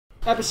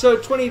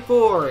Episode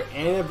 24,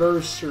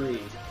 Anniversary.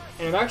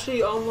 And I've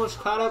actually almost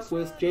caught up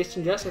with Jace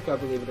and Jessica,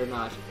 believe it or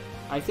not.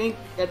 I think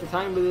at the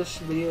time of this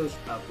video's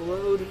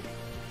upload,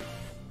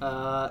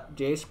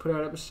 Jace put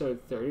out episode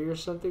 30 or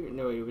something.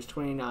 No, it was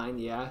 29,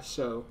 yeah.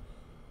 So,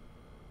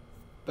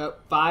 about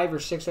 5 or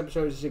 6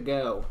 episodes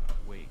ago.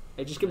 Wait.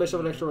 I just give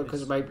myself an extra one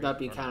because I might not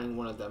be counting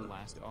one of them.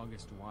 Last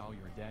August, while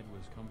your dad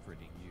was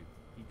comforting you,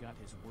 he got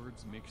his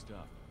words mixed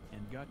up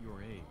and got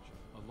your age,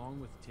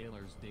 along with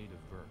Taylor's date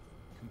of birth,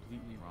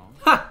 completely wrong.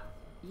 Ha!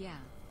 Yeah,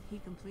 he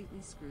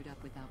completely screwed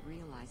up without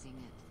realizing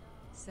it.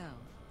 So,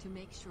 to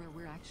make sure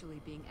we're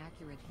actually being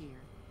accurate here,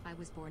 I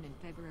was born in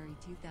February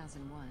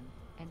 2001,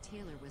 and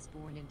Taylor was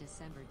born in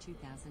December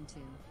 2002.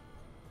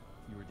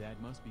 Your dad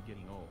must be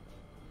getting old.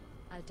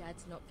 Our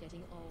dad's not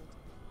getting old.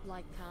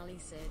 Like Carly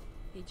said,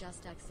 he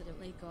just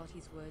accidentally got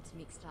his words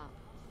mixed up.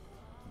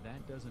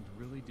 That doesn't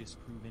really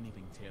disprove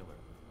anything, Taylor.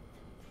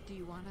 Do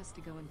you want us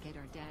to go and get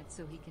our dad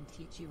so he can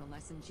teach you a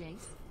lesson,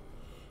 Jace?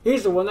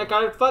 He's the one that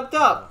got it fucked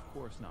up. Of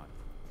course not.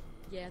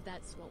 Yeah,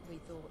 that's what we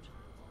thought.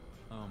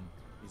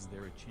 Is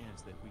there a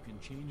chance that we can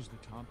change the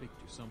topic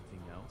to something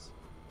else?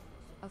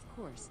 Of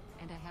course,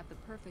 and I have the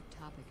perfect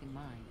topic in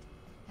mind.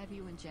 Have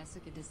you and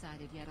Jessica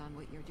decided yet on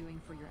what you're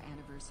doing for your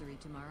anniversary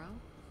tomorrow?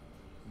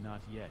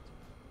 Not yet.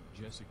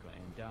 Jessica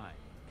and I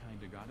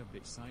kinda got a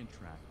bit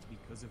sidetracked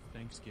because of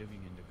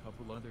Thanksgiving and a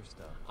couple other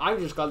stuff. I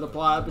just got the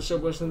plot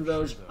episode with some of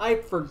those I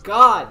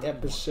forgot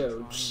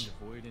episodes.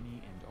 I want to avoid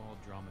any and all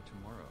drama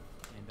tomorrow,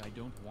 and I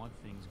don't want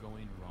things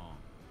going wrong.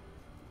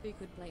 Who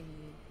could blame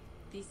you?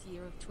 This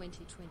year of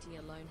 2020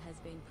 alone has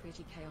been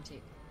pretty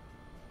chaotic.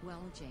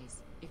 Well,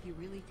 Jace, if you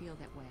really feel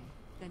that way,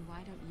 then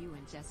why don't you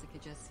and Jessica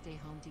just stay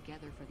home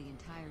together for the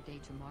entire day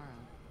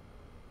tomorrow?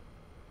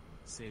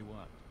 Say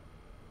what?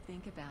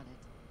 Think about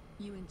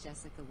it. You and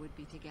Jessica would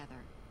be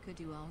together, could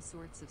do all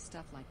sorts of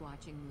stuff like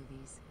watching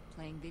movies,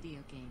 playing video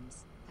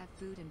games, have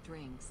food and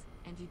drinks,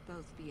 and you'd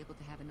both be able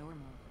to have a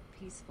normal,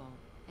 peaceful,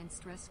 and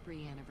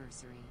stress-free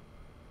anniversary.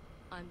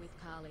 I'm with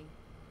Carly.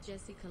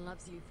 Jessica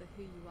loves you for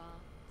who you are,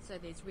 so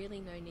there's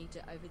really no need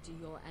to overdo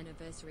your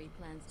anniversary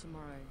plans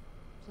tomorrow.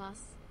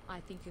 Plus, I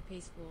think a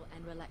peaceful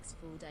and relaxed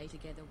full day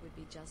together would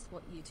be just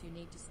what you two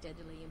need to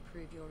steadily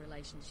improve your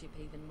relationship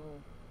even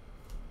more.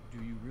 Do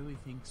you really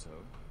think so?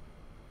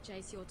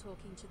 Jace, you're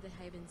talking to the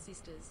Haven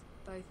sisters,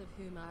 both of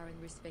whom are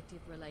in respective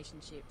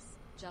relationships,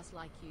 just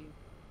like you.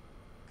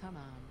 Come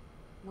on.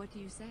 What do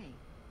you say?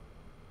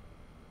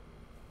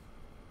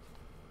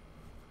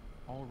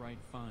 Alright,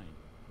 fine.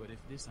 But if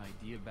this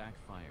idea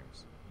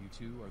backfires, you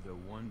two are the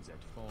ones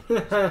at fault for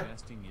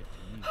suggesting it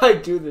to me. I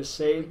do the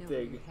same I know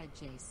thing. your head,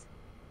 Jace.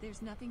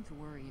 There's nothing to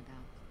worry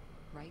about.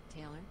 Right,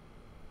 Taylor?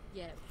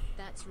 Yeah,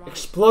 that's right.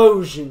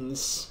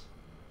 Explosions.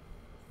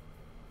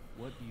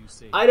 What do you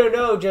say? I don't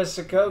know,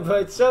 Jessica,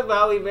 but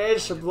somehow we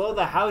managed to blow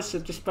the house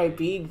up just by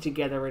being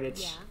together, and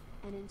it's...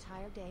 Yeah, an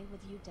entire day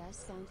with you does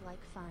sound like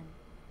fun.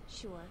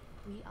 Sure,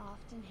 we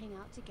often hang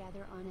out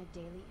together on a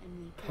daily and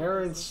weekly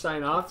Parents basis,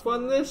 sign but off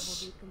on tomorrow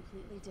this? will be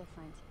completely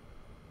different.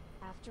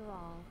 After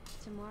all,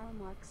 tomorrow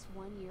marks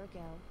 1 year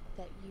ago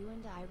that you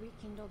and I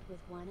rekindled with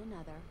one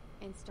another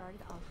and started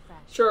off fresh.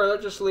 Sure,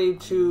 let's just leave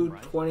two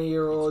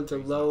 20-year-olds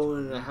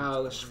alone in a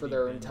house for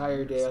their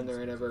entire day on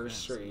their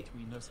anniversary.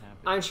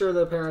 I'm sure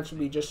the parents would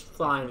be just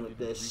fine with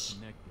this.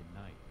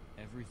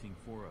 Everything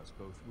for us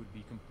both would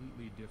be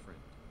completely different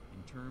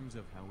in terms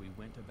of how we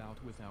went about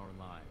with our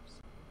lives.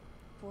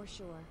 For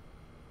sure.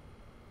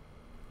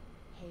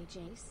 Hey,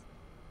 Jace.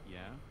 Yeah?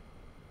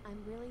 I'm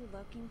really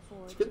looking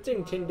forward It's a good to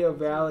thing tomorrow Tyndale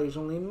with you. Valley is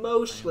only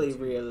mostly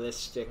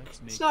realistic.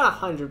 It's not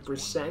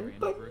 100%,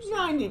 but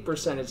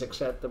 90% is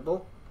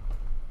acceptable.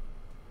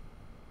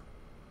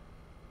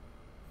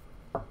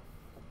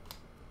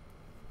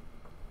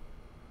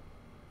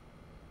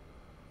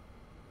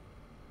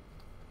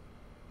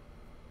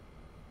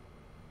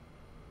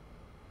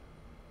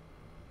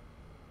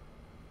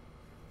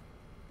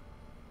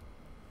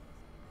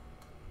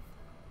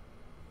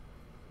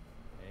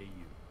 Hey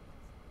you.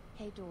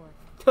 Hey, Dork.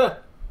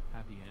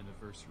 Happy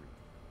anniversary.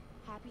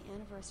 Happy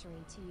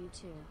anniversary to you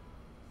too.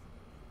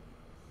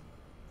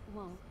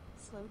 Won't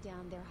slow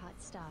down their hot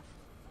stuff.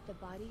 The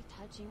body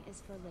touching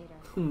is for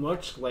later.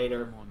 Much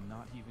later. Come on,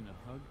 not even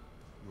a hug?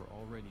 You're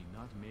already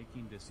not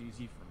making this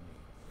easy for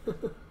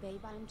me.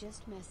 Babe, I'm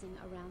just messing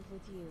around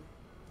with you.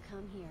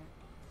 Come here.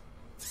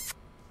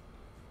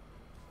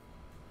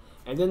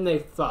 And then they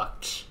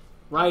fucked.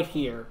 Right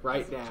here,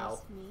 right Is it now.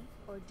 just me,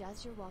 or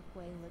does your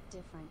walkway look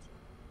different?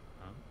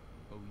 Huh?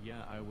 Oh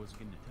yeah, I was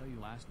gonna tell you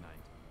last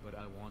night, but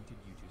I wanted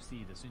you to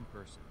see this in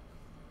person.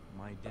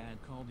 My dad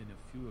called in a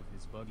few of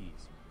his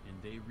buddies, and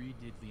they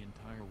redid the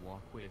entire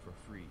walkway for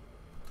free.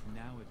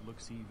 Now it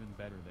looks even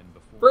better than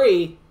before.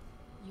 Free?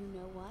 You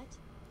know what?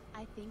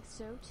 I think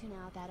so too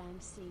now that I'm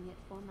seeing it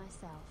for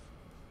myself.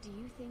 Do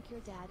you think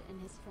your dad and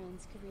his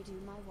friends could redo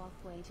my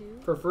walkway too?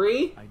 For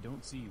free? I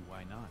don't see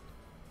why not.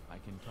 I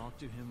can talk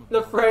to him about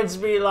The friends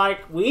be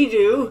like, we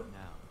do.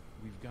 now.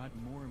 We've got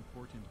more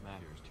important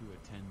matters to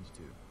attend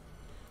to.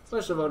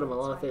 Must have owed him a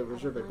lot of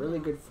favors. They've been really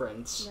good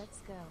friends. Let's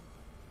go.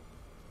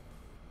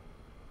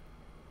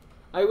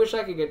 I wish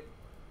I could get.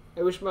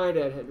 I wish my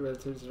dad had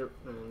relatives. No,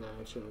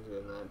 I shouldn't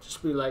have done that.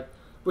 Just be like,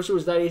 wish it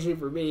was that easy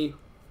for me.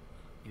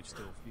 It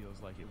still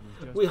feels like it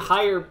was just We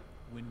hire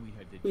when we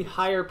had the we Jace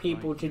hire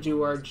people right to here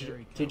do on our this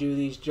very to do couch.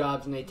 these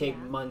jobs, and they take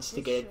Yeah, months to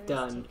this get sure it is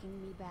done.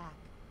 taking me back.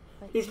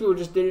 But These you people know,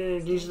 just did it in a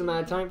it's decent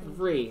amount of taking time me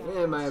for thinking free. about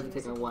It might how have she was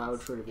taken a a while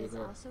kid for it to be is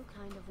there. also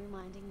kind of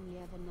reminding me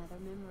of another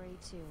memory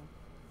too.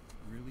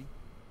 Really?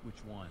 Which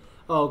one?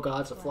 Oh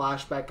god, it's a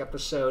flashback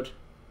episode.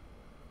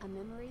 A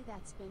memory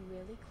that's been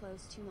really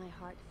close to my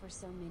heart for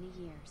so many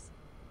years.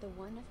 The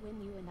one of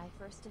when you and I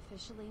first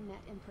officially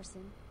met in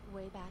person,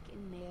 way back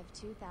in May of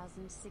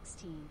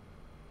 2016.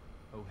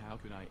 Oh, how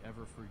could I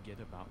ever forget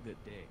about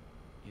that day?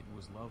 It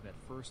was love at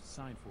first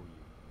sight for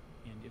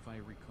you. And if I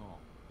recall,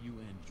 you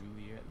and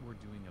Juliet were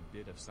doing a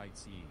bit of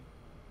sightseeing.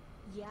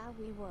 Yeah,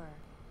 we were.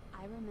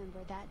 I remember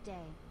that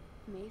day,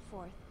 May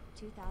 4th,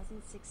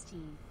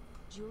 2016.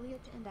 Juliet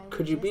and I were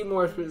Could you be just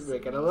more leaving the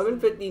specific? At city 11:59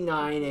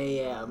 completely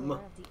a.m.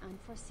 unaware of the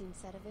unforeseen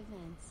set of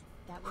events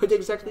that would with change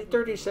exactly everything.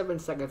 37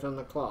 seconds on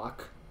the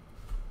clock.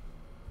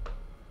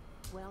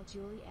 Well,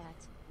 Juliet,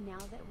 now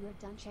that we're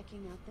done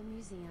checking out the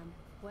museum,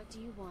 what do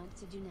you want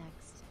to do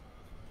next?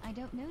 I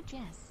don't know,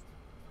 Jess.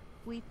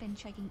 We've been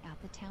checking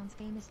out the town's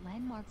famous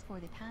landmarks for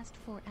the past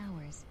 4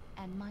 hours,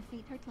 and my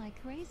feet hurt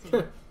like crazy.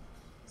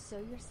 So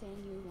you're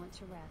saying you want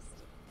to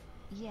rest?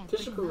 Yeah,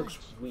 Jessica pretty looks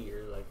much.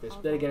 weird like this.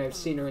 But then again, I've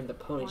seen her in the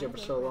ponytail for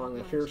so long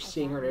that her Wanna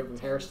seeing her go different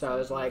grab lunch? hairstyle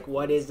is like, Something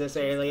what is this just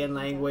alien opened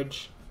up.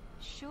 language?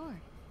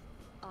 Sure.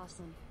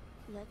 Awesome.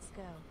 Let's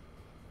go.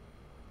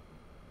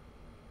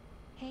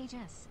 Hey,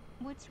 Jess,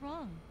 what's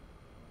wrong?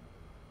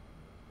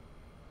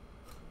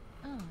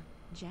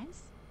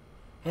 Jess?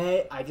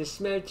 Hey, I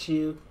just met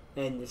you,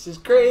 and this is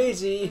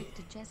crazy.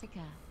 To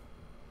Jessica.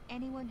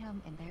 Anyone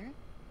home in there?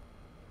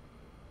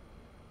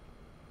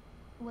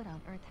 What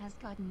on earth has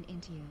gotten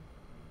into you?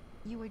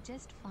 You were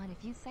just fine a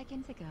few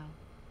seconds ago.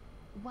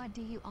 Why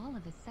do you all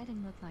of a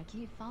sudden look like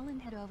you'd fallen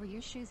head over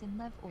your shoes in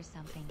love or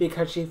something?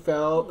 Because she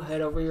fell He's-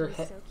 head over your he's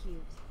head so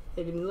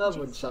cute. in love Jess,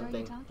 with what something. are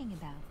you talking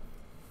about?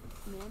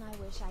 Man, I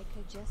wish I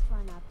could just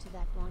run up to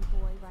that blonde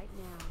boy right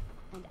now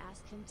and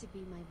ask him to be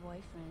my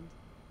boyfriend.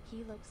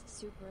 He looks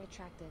super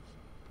attractive.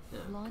 Oh,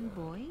 Blonde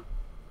God. boy?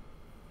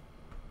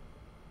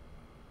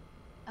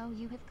 Oh,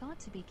 you have got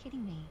to be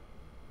kidding me.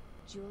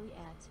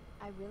 Juliet,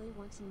 I really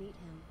want to meet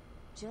him.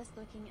 Just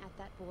looking at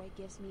that boy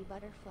gives me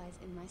butterflies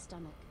in my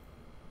stomach.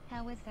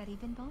 How is that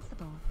even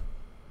possible?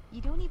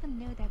 You don't even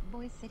know that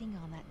boy sitting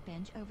on that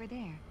bench over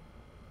there.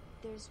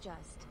 There's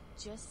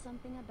just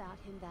something about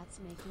him that's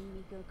making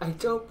me go I crazy.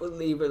 don't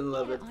believe in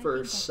love Yeah, at I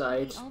first think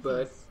that's sight, pretty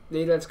but obvious.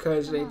 maybe that's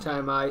because Come on,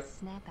 anytime I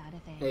snap out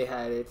of it. they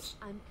had it,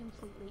 I'm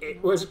completely in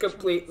it a was love trance.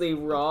 completely It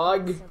feels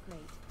wrong. so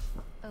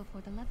great. Oh,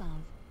 for the love of.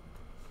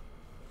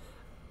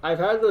 I've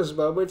had those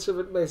moments of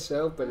it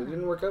myself, but it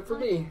didn't work out for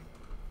me.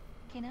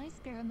 Can I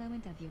spare a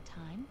moment of your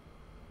time?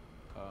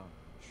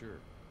 Sure.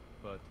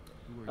 But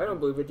who are I don't you?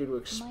 believe it due to My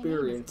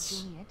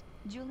experience. name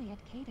is Juliet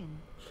Caden.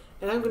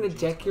 And I'm gonna Jace.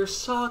 deck your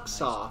socks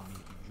Nice off. to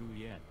meet you,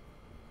 Juliet.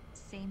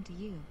 Same to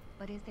you,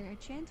 but is there a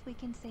chance we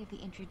can save the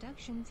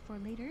introductions for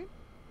later?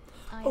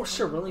 I Oh, have a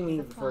sure, we'll little only bit meet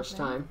of the a first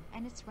problem, time.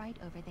 And it's right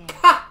over there.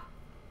 Ha!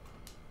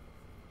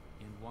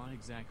 And why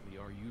exactly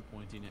are you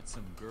pointing at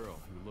some girl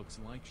who looks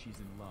like she's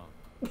in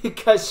love?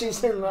 Because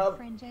she's in My love.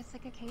 friend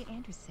Jessica K.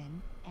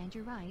 Anderson, and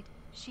you're right,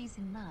 she's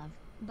in love,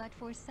 but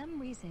for some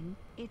reason,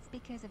 it's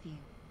because of you.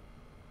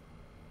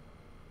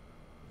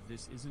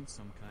 This isn't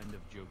some kind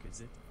of joke,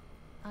 is it?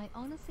 I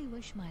honestly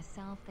wish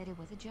myself that it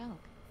was a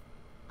joke.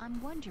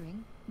 I'm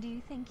wondering, do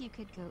you think you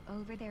could go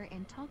over there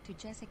and talk to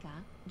Jessica,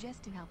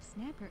 just to help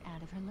snap her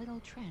out of her little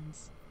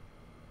trance?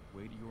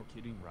 Wait, you're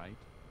kidding, right?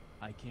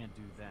 I can't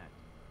do that.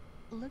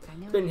 Look, I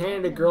know Been you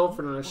handed don't a know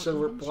girlfriend me, on a or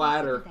silver even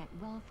platter. Jessica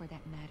that well for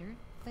that matter,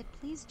 but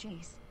please,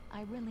 Jace,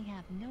 I really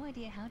have no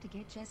idea how to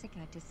get Jessica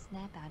to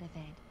snap out of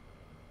it.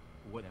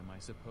 What am I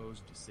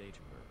supposed to say to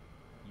her?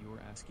 You're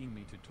asking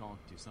me to talk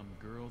to some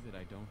girl that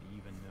I don't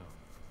even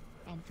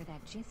know. And for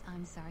that, Jace,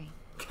 I'm sorry.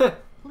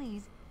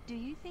 Please, do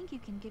you think you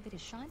can give it a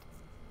shot?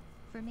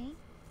 For me?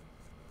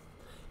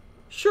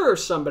 Sure,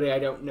 somebody I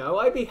don't know.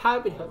 I'd be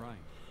happy to. Alright,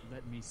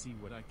 let me see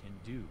what I can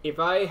do. If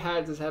I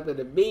had this happen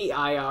to me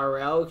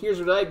IRL, here's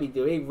what I'd be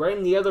doing: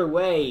 running the other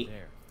way.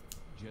 There.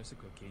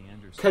 Jessica K.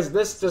 Anderson. Because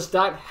this does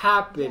not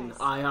happen Yes,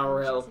 I'm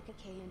IRL. Jessica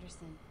K.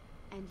 Anderson.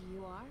 And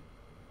you are?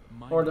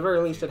 My Or at the name very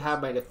is least, I'd Jace.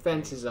 have my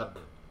defenses Jace up.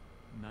 Hubbard.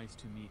 Nice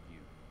to meet you.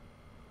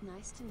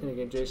 Nice to meet And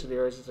again, you. Jason too.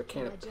 Deers is a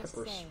can Can of I just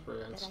pepper say spray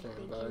on that I think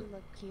standby. you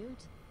look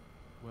cute?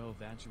 Well,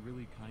 that's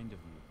really kind of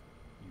you.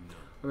 You know.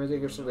 I'm gonna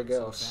think You're of something not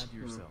so else. bad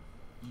yourself,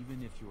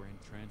 even if you're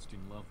entranced in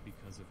love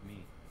because of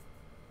me.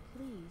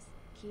 Please,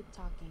 keep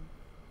talking.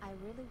 I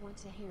really want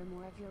to hear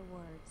more of your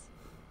words.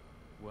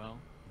 Well,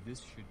 this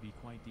should be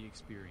quite the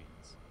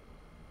experience.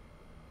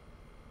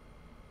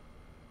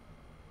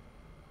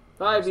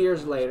 5 I'm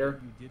years surprised later.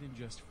 that you didn't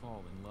just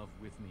fall in love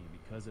with me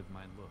because of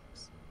my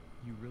looks.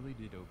 You really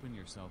did open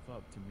yourself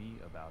up to me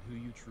about who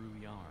you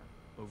truly are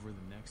over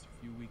the next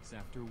few weeks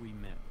after we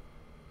met.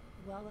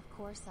 Well, of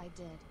course I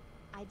did.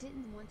 I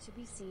didn't want to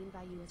be seen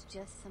by you as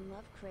just some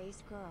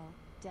love-crazed girl,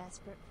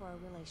 desperate for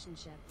a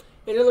relationship.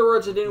 In other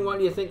words, I didn't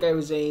want you to think I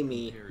was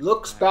Amy.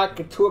 Looks back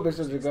at 2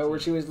 episodes ago where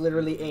she was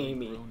literally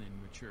Amy. Grown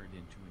and matured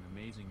into an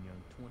amazing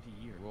young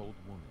 20-year-old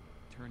woman,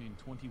 turning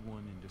 21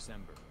 in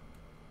December.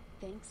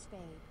 Thanks, babe.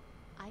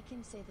 I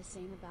can say the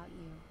same about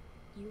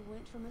you. You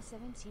went from a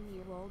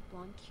 17-year-old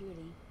blonde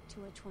cutie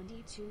to a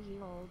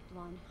 22-year-old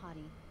blonde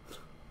hottie.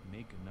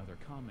 Make another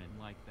comment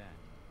like that,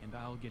 and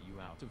I'll get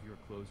you out of your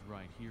clothes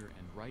right here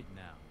and right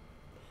now.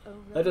 Oh,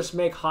 really? Let us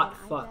make hot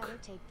Then fuck. I'd better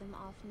take them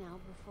off now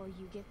before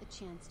you get the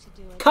chance to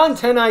do it.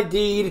 Content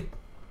ID'd!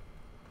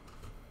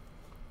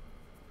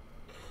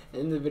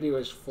 And the video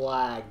is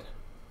flagged.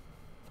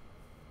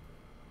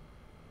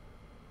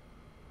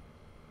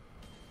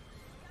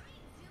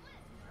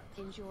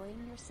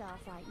 Enjoying yourself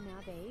right now,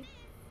 babe?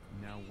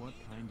 Now what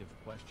kind of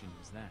question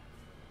is that?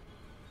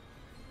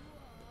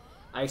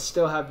 I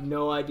still have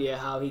no idea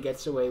how he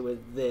gets away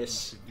with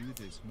this. You should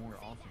do this more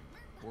often,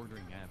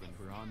 ordering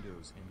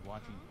Averandos and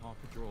watching Paw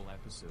Patrol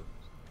episodes.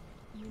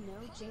 You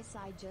know, Jace,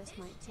 I just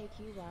might take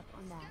you up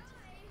on that.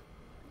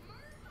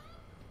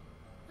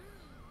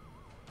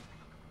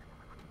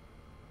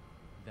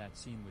 That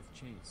scene with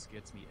Chase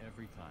gets me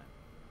every time.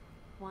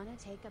 Wanna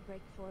take a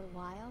break for a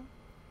while?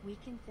 We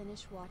can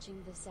finish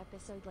watching this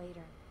episode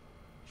later.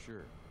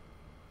 Sure.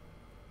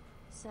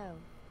 So,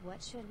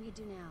 what should we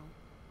do now?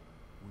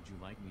 Would you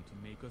like me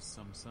to make us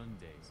some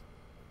sundaes?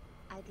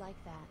 I'd like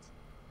that.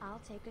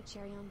 I'll take a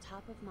cherry on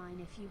top of mine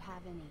if you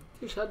have any.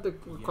 You should have the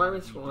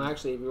requirements. Well,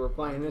 actually, if you were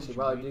playing this, you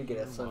probably did get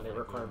a Sunday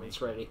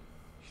requirements ready.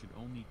 Should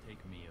only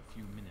take me a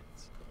few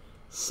minutes.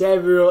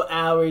 Several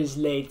hours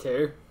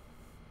later.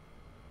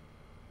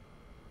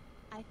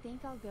 I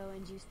think I'll go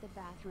and use the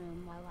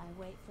bathroom while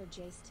I wait for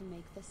Jace to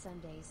make the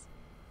sundaes.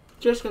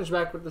 Jace comes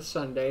back with the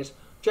Sundays.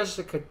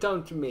 Jessica,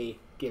 don't to me,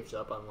 gives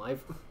up on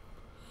life.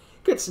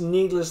 Gets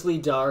needlessly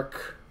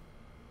dark.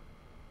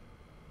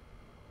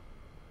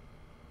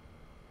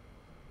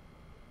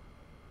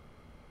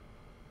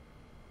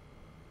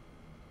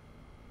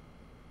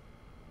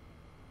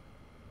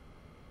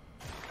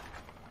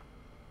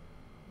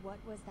 What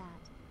was that?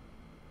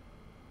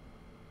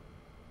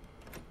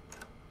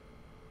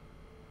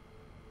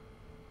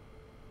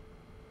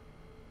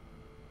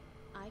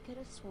 I could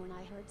have sworn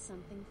I heard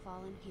something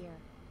fall in here.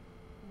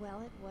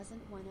 Well, it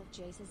wasn't one of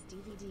Jace's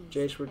DVDs.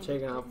 Jace were and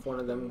taking it off didn't one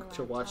of have them the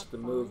to watch laptop the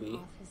falling movie.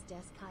 off his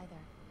desk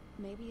either.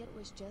 Maybe it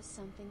was just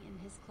something in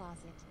his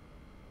closet.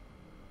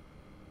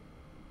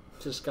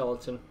 It's a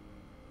skeleton.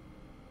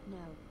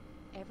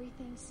 No,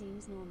 everything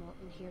seems normal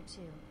in here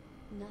too.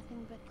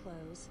 Nothing but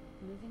clothes,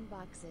 moving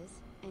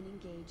boxes, an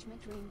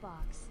engagement ring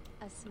box,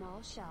 a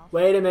small shelf.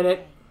 Wait a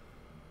minute.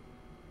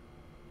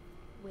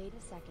 Wait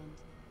a second.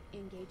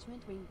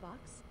 Engagement ring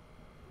box?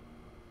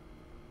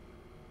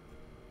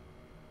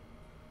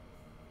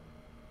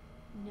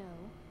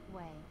 No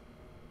way.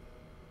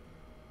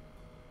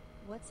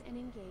 What's an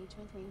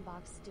engagement ring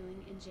box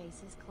doing in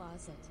Jace's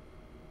closet?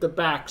 The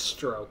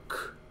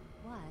backstroke.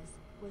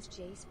 Was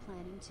Jace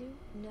planning to?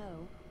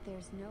 No,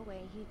 there's no way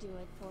he'd do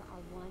it for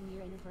our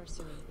 1-year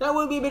anniversary. That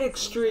would be a bit That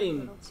seems extreme. a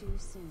little too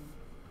soon.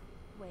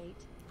 Wait,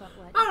 but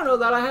what? I don't know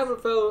that. I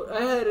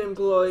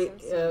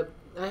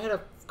had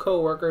a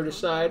coworker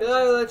decide,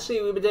 let's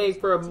see, we've been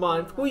dating for a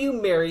month. Will you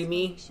marry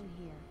me?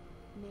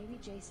 Maybe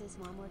Jace's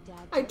mom or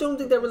dad. I don't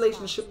think that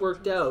relationship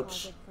worked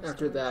out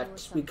after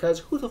that, because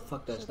who the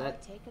fuck does Should that?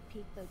 I take a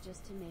peek though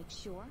just to make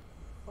sure?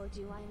 Or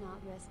do I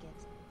not risk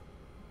it?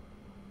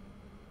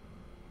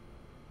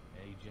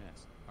 Hey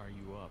Jess, are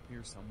you up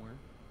here somewhere?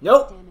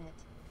 Nope. Damn it.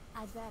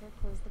 I'd better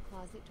close the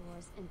closet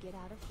doors and get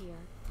out of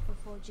here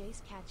before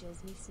Jace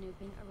catches me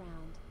snooping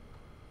around.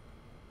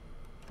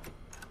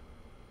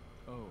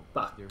 Oh,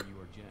 Fuck. there you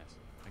are, Jess.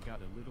 I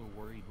got a little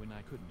worried when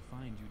I couldn't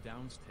find you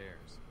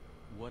downstairs.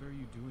 What are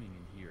you doing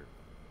in here?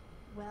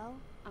 Well,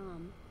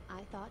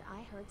 I thought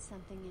I heard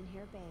something in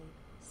here, babe,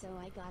 so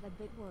I got a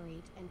bit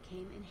worried and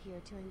came in here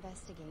to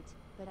investigate,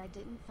 but I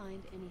didn't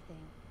find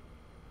anything.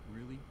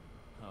 Really?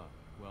 Huh,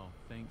 well,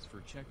 thanks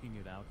for checking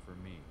it out for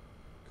me.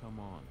 Come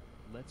on,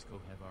 let's go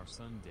have our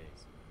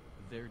sundaes.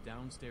 They're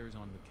downstairs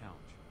on the couch.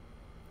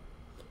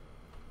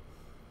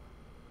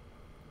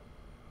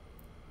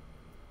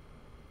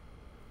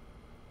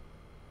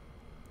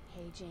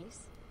 Hey,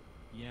 Jace?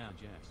 Yeah,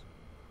 Jess.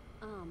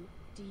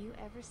 Do you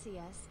ever see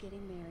us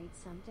getting married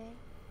someday?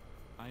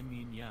 I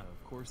mean, yeah,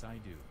 of course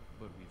I do,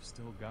 but we've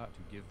still got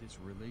to give this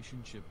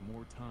relationship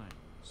more time,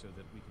 so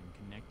that we can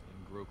connect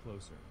and grow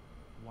closer.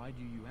 Why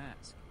do you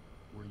ask?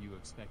 Were you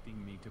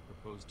expecting me to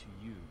propose to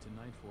you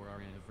tonight for our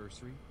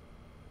anniversary?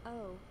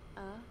 Oh,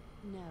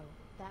 no.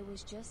 That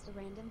was just a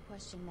random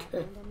question that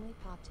randomly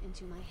popped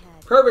into my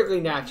head.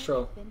 Perfectly Wouldn't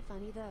natural. it have been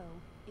funny though,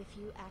 if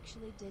you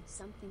actually did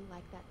something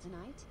like that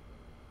tonight?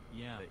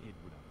 Yeah, it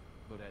would have.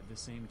 But at the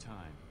same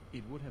time,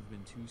 it would have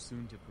been too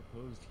soon to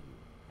propose to you,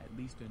 at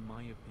least in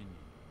my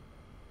opinion.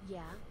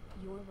 Yeah,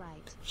 you're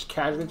right. Just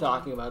casually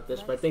talking about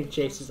this, but I think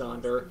Jace is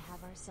on to her. And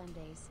have our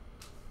Sundays.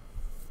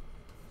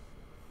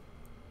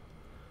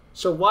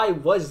 So why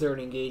was there an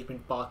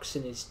engagement box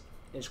in his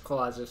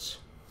closet?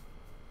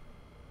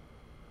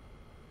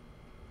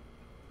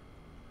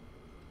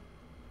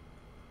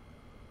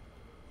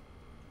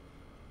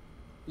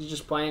 He's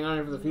just playing on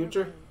it for the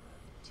future?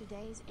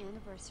 Today's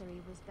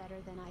anniversary was better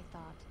than I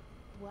thought.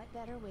 What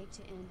better way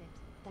to end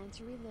it than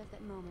to relive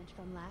that moment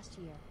from last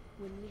year,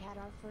 when we had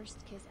our first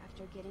kiss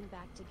after getting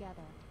back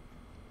together.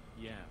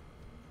 Yeah,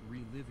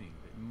 reliving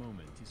that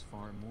moment is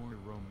far more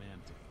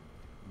romantic.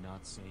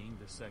 Not saying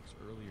the sex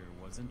earlier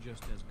wasn't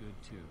just as good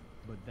too,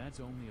 but that's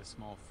only a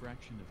small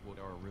fraction of what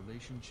our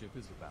relationship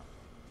is about.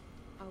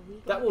 Are we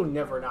That gonna will do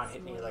never what's not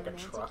hit me more like a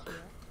romantic truck.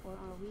 here, or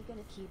are we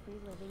gonna keep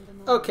reliving the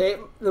moment? Okay,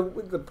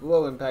 the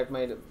blow impact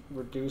might have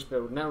reduced, but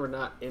it would never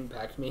not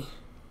impact me.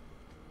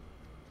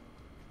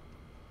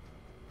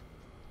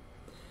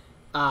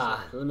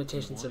 Ah,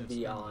 limitations of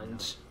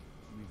beyond.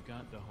 We've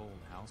got the whole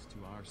house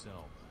to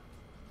ourselves.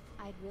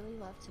 I'd really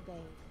love to bathe.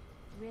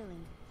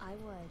 Really, I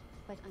would,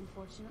 but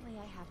unfortunately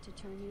I have to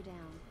turn you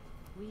down.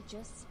 We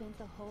just spent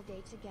the whole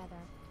day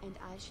together, and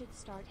I should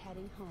start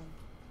heading home.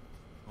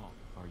 Oh,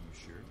 are you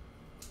sure?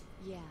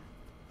 Yeah.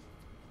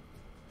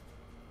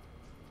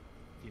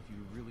 If you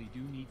really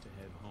do need to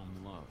head home,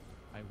 love,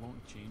 I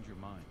won't change your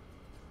mind.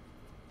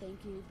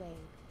 Thank you, babe.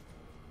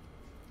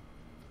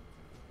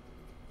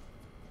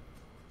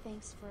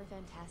 Thanks for a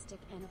fantastic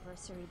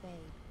anniversary,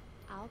 babe.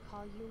 I'll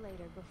call you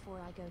later before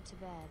I go to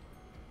bed.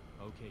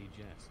 Okay,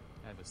 Jess,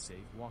 have a safe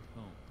walk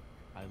home.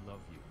 I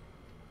love you.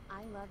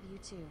 I love you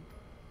too.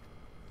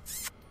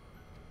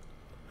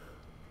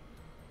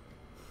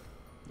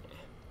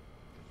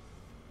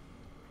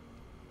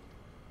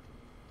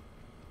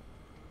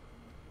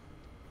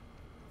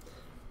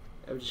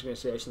 I was just going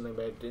to say something,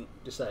 but I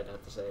didn't decide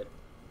not to say it.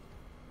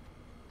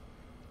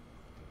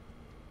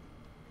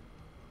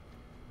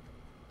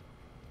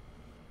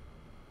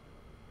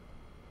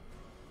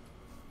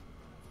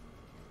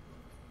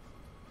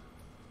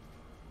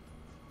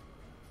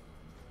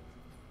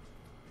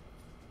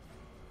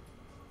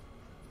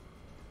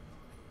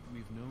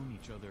 We've known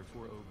each other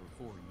for over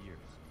 4 years.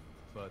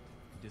 But,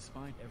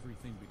 despite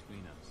everything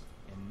between us,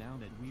 and now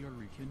that we are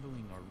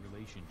rekindling our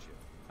relationship,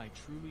 I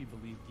truly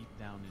believe deep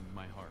down in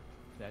my heart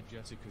that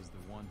Jessica's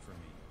the one for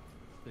me.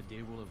 The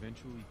day will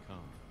eventually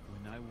come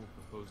when I will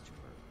propose to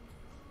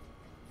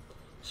her.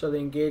 So the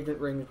engagement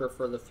rings were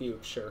for the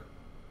future.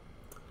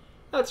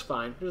 That's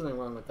fine. There's nothing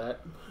wrong with that.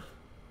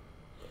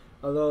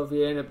 Although if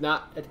you end up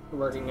not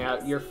working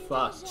out, you're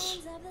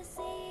fucked.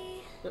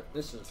 Yep,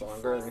 this is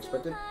longer than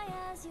expected.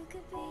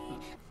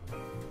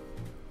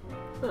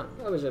 Oh,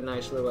 that was a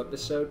nice little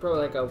episode.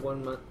 Probably like a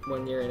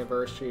 1 year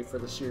anniversary for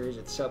the series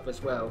itself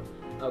as well.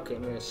 Okay,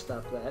 I'm gonna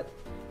stop that.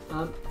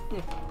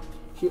 Yeah,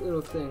 cute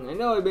little thing. I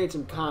know I made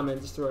some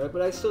comments through it,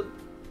 but I still,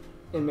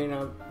 it may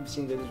not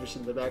seem that there's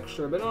something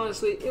extra. But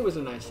honestly, it was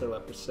a nice little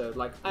episode.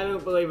 Like, I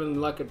don't believe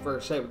in luck at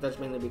first sight, but that's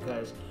mainly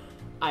because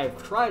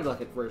I've tried luck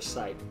at first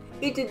sight.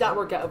 It did not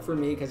work out for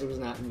me because it was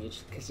not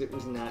mutual. Because it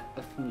was not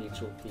a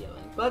mutual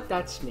feeling. But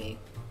that's me.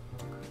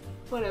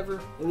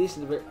 Whatever. At least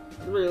at the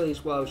very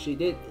least, while she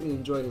did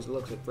enjoy his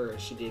looks at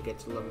first, she did get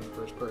to love him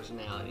for his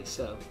personality.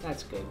 So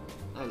that's good.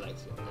 I like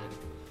seeing that.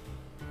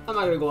 I'm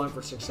not gonna go on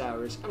for 6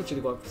 hours. I'm just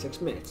gonna go on for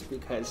 6 minutes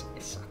because I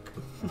suck.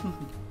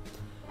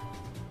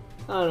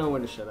 I don't know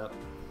when to shut up.